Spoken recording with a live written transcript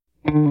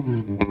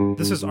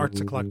This is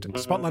Arts Eclectic,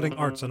 spotlighting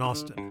arts in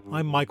Austin.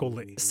 I'm Michael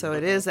Lee. So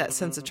it is that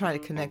sense of trying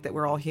to connect that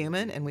we're all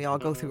human and we all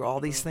go through all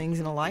these things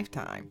in a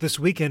lifetime. This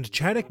weekend,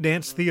 Chaddick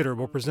Dance Theater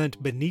will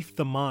present Beneath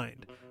the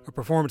Mind, a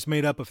performance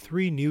made up of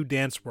 3 new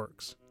dance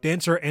works.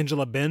 Dancer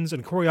Angela Benz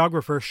and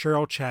choreographer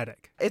Cheryl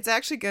Chaddick. It's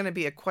actually going to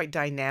be a quite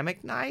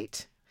dynamic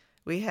night.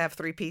 We have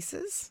 3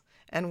 pieces,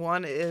 and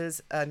one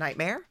is a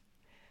nightmare,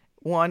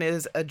 one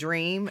is a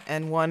dream,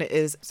 and one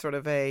is sort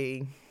of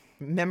a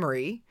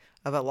memory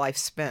of a life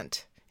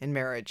spent in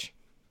marriage,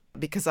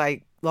 because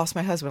I lost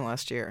my husband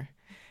last year.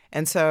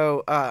 And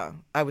so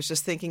I was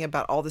just thinking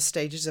about all the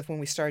stages of when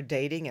we started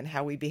dating and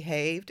how we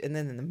behaved, and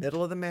then in the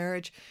middle of the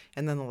marriage,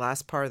 and then the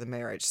last part of the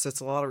marriage. So it's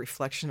a lot of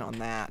reflection on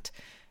that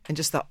and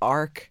just the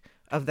arc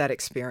of that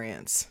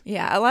experience.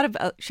 Yeah, a lot of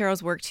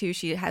Cheryl's work, too,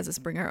 she has us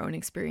bring our own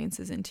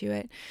experiences into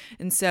it.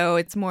 And so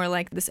it's more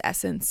like this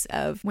essence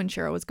of when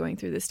Cheryl was going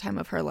through this time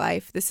of her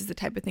life. This is the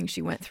type of thing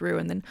she went through,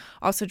 and then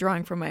also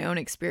drawing from my own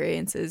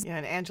experiences. Yeah,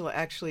 and Angela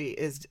actually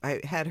I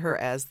had her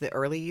as the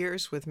early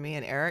years with me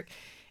and Eric,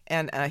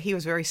 and he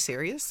was very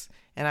serious,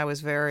 and I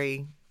was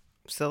very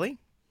silly.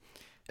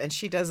 And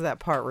she does that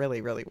part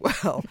really, really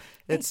well.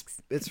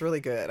 It's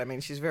really good. I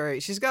mean, she's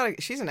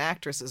an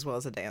actress as well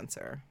as a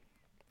dancer.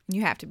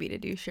 You have to be to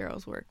do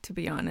Cheryl's work, to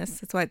be honest.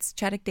 That's why it's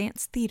Chaddick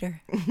Dance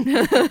Theater.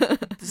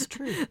 It's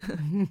true.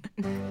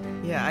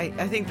 Yeah,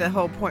 I think the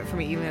whole point for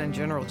me, even in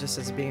general, just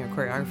as being a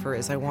choreographer,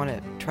 is I want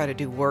to try to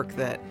do work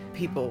that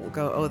people will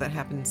go, oh, that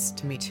happens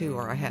to me too,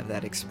 or I have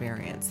that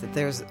experience, that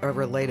there's a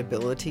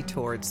relatability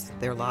towards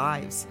their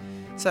lives.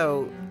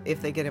 So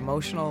if they get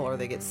emotional or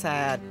they get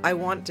sad, I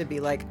want it to be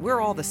like, we're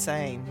all the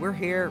same. We're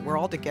here. We're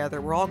all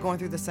together. We're all going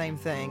through the same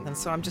thing. And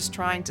so I'm just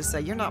trying to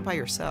say, you're not by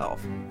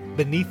yourself.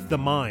 Beneath the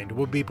Mind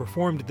will be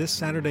performed this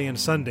Saturday and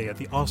Sunday at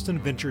the Austin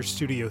Venture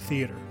Studio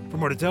Theater. For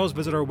more details,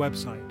 visit our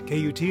website,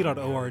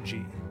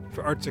 kut.org.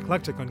 For Arts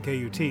Eclectic on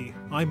KUT,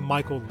 I'm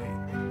Michael Lee.